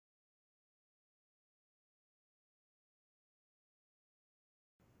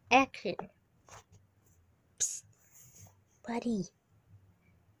Action. Psst. Buddy.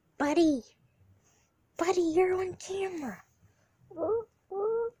 Buddy. Buddy, you're on camera.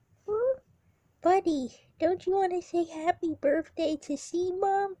 Buddy, don't you want to say happy birthday to C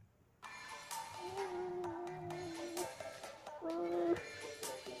Mom?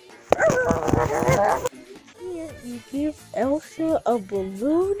 Can't you give Elsa a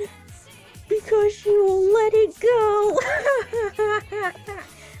balloon? Because she will let it go.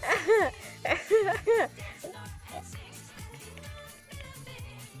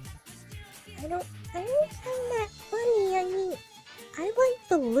 I don't find that funny. I mean, I like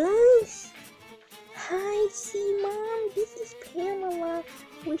balloons. Hi, C Mom. This is Pamela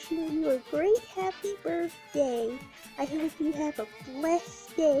wishing you a great happy birthday. I hope you have a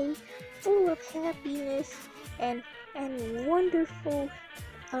blessed day full of happiness and wonderful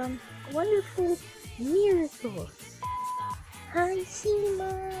miracles. Hi, C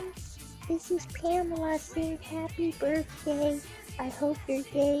Mom. This is Pamela saying happy birthday. I hope your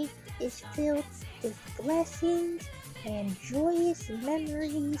day is filled with blessings and joyous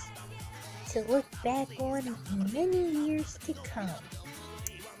memories to look back on in many years to come.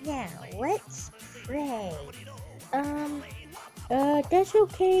 Now, let's pray. That's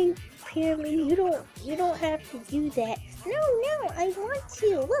okay, Pammy. You don't have to do that. No, I want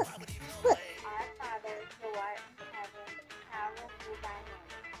to. Look. Our Father, who art in heaven, hallowed be thy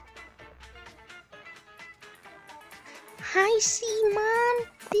name. Hi, C Mom.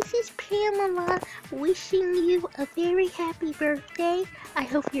 This is Pamela wishing you a very happy birthday. I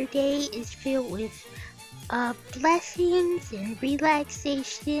hope your day is filled with blessings and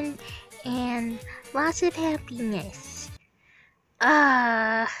relaxation and lots of happiness.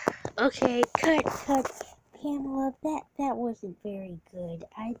 Okay, cut. Pamela, that wasn't very good.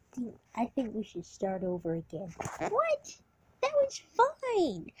 I think we should start over again. What? That was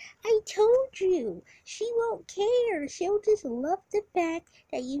fine. I told you. She won't care. She'll just love the fact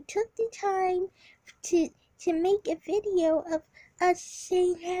that you took the time to make a video of us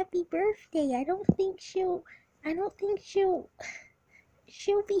saying happy birthday. I don't think she'll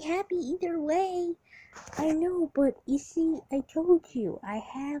be happy either way. I know, but you see, I told you, I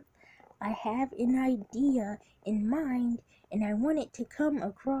have an idea in mind, and I want it to come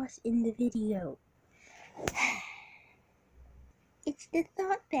across in the video. It's the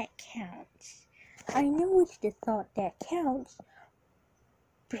thought that counts. I know it's the thought that counts.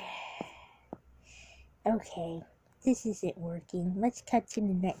 Okay, this isn't working. Let's cut to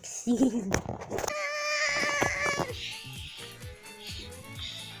the next scene.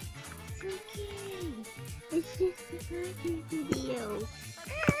 It's okay. It's just a birthday video.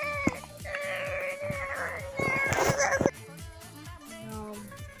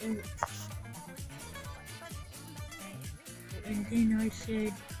 And then I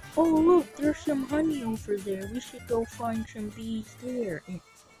said, oh look, there's some honey over there. We should go find some bees there. And,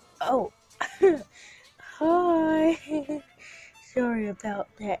 oh, hi. Sorry about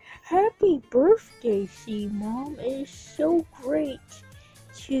that. Happy birthday, C Mom. It is so great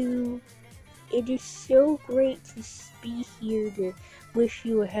to be here to wish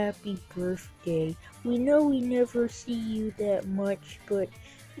you a happy birthday. We know we never see you that much, but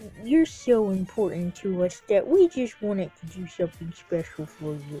you're so important to us that we just wanted to do something special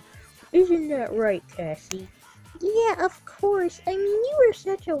for you. Isn't that right, Cassie? Yeah, of course. I mean, you are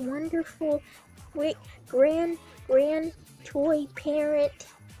such a wonderful grand toy parent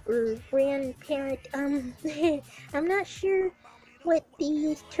or grandparent. I'm not sure what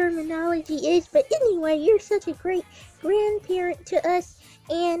the terminology is, but anyway, you're such a great grandparent to us,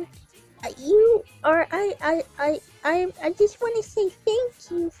 and you are. I just want to say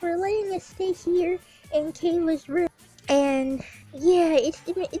thank you for letting us stay here in Kayla's room. And yeah, it's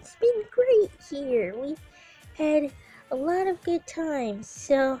been great here. We've had a lot of good times.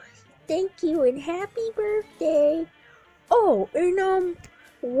 So thank you and happy birthday. Oh, and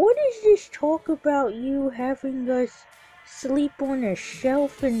what is this talk about you having us sleep on a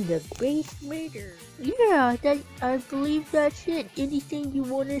shelf in the basement? Or yeah, I believe that's it. Anything you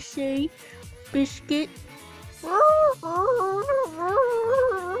want to say, Biscuit?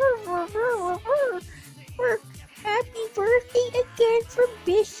 Happy birthday again for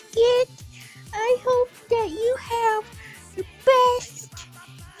Biscuit. I hope that you have the best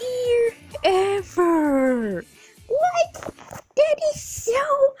year ever. What? That is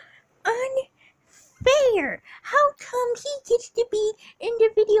so unfair. How come he gets to be in the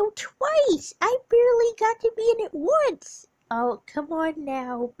video twice? I barely got to be in it once. Oh, come on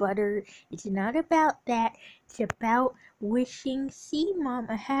now, Butter. It's not about that. It's about wishing C-Mom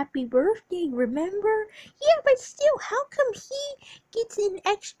a happy birthday, remember? Yeah, but still, how come he gets an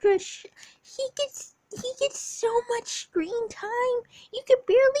extra he gets so much screen time? You could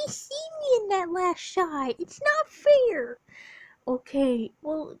barely see me in that last shot. It's not fair. Okay,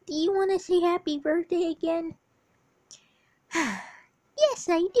 well, do you want to say happy birthday again? Yes,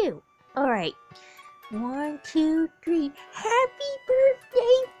 I do. Alright. 1, 2, 3. Happy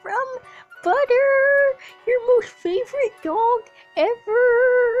birthday from Butter, your most favorite dog ever.